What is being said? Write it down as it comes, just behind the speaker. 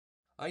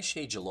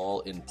Aisha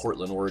Jalal in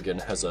Portland, Oregon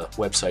has a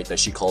website that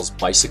she calls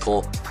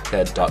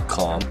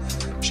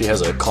bicyclehead.com. She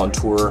has a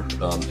contour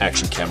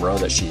action camera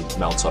that she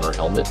mounts on her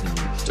helmet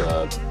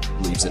and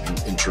leaves it in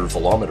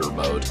intervalometer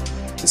mode.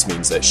 This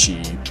means that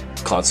she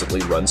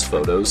constantly runs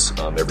photos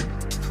every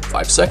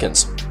 5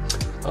 seconds.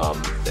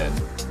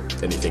 And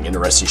anything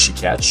interesting she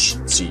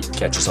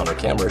catches on her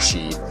camera,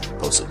 she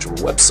posts it to her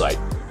website.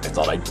 I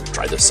thought I'd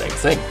try the same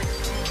thing.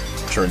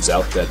 Turns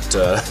out that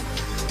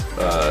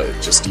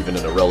just even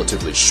in a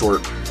relatively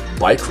short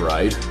bike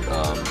ride,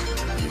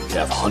 you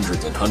have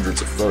hundreds and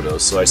hundreds of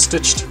photos. So I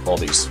stitched all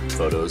these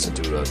photos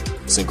into a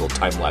single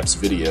time-lapse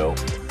video,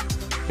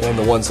 and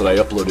the ones that I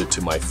uploaded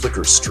to my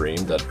Flickr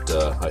stream that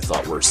I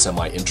thought were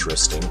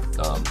semi-interesting,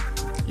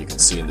 you can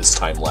see in this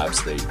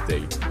time-lapse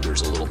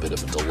there's a little bit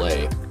of a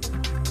delay.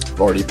 I've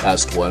already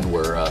passed one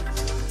where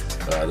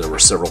there were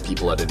several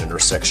people at an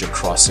intersection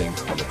crossing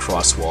on the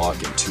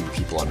crosswalk and 2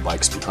 people on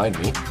bikes behind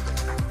me.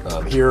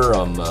 Here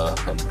I'm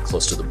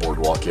close to the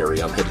boardwalk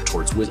area. I'm headed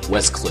towards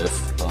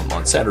Westcliff.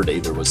 On Saturday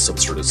there was some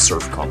sort of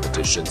surf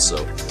competition, so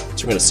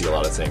you're going to see a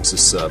lot of things.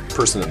 This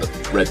person in the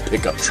red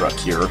pickup truck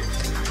here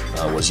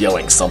was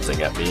yelling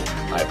something at me.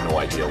 I have no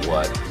idea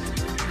what.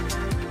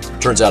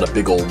 Turns out a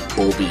big old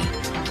bulby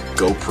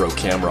GoPro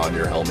camera on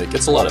your helmet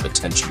gets a lot of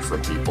attention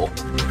from people.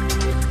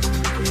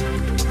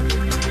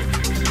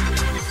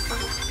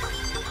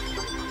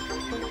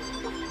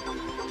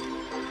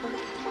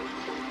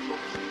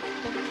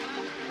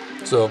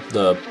 So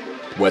the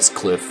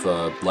Westcliff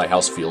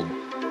Lighthouse.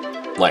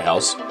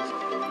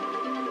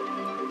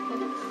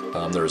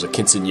 There was a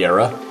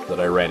quinceañera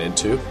that I ran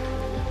into.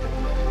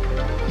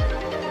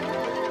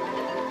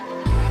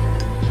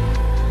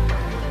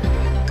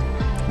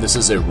 This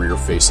is a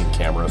rear-facing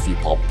camera. A few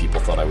people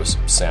thought I was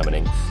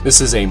salmoning.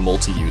 This is a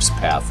multi-use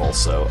path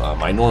also.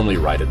 I normally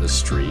ride in the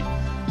street.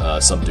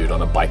 Some dude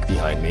on a bike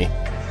behind me.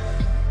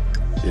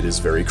 It is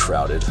very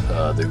crowded.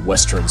 The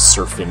Western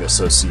Surfing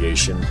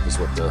Association is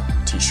what the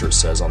t-shirt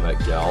says on that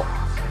gal.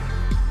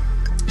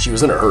 She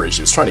was in a hurry.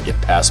 She was trying to get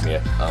past me.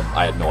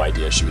 I had no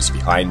idea she was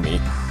behind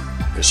me,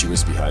 because she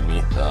was behind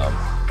me.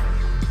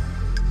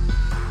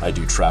 I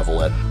do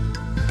travel at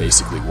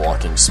basically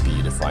walking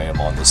speed if I am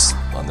on this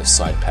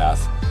side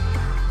path.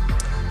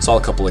 Saw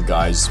a couple of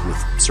guys with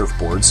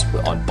surfboards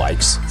on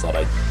bikes. Thought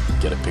I'd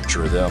get a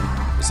picture of them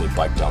as they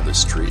bike down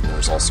this street. And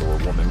there's also a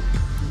woman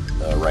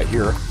right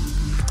here.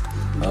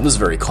 This is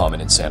very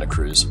common in Santa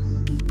Cruz.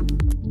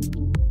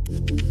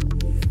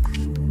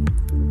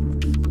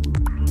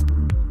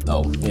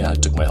 Oh, yeah, I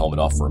took my helmet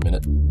off for a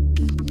minute.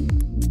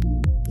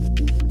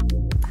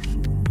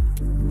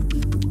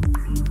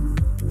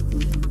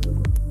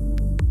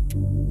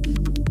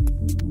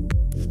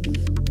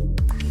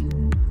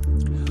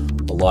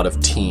 A lot of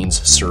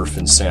teens surf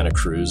in Santa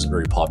Cruz, a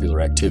very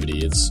popular activity.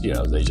 It's,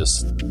 they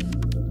just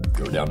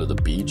go down to the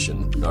beach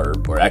and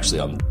or actually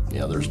on,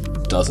 there's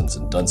dozens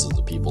and dozens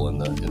of people in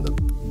the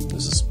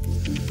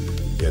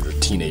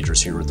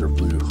teenagers here with their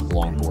blue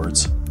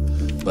longboards.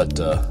 But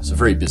it's a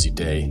very busy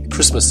day.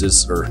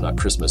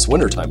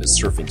 Wintertime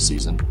is surfing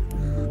season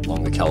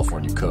along the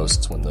California coast.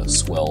 It's when the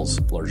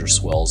larger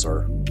swells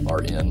are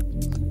in.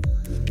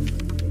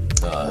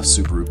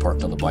 Subaru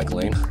parked on the bike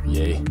lane.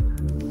 Yay.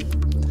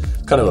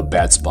 Kind of a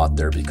bad spot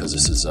there because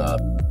this is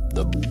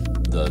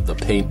the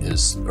paint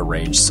is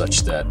arranged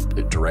such that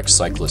it directs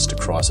cyclists to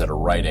cross at a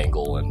right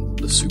angle, and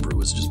the Subaru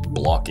was just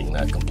blocking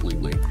that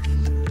completely.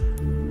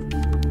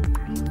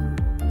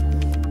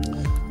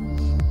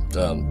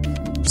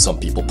 Some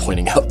people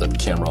pointing out the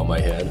camera on my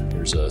head.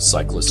 There's a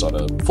cyclist on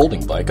a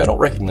folding bike. I don't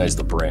recognize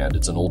the brand.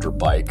 It's an older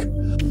bike.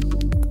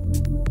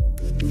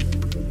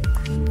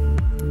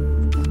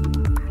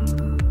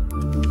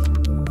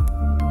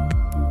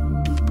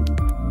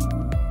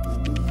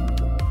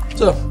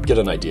 So, get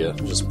an idea.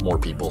 Just more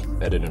people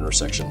at an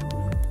intersection.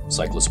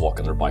 Cyclists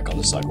walking their bike on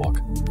the sidewalk.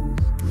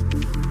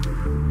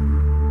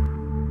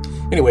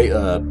 Anyway,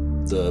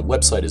 the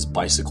website is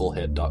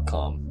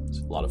bicyclehead.com. It's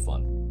a lot of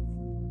fun.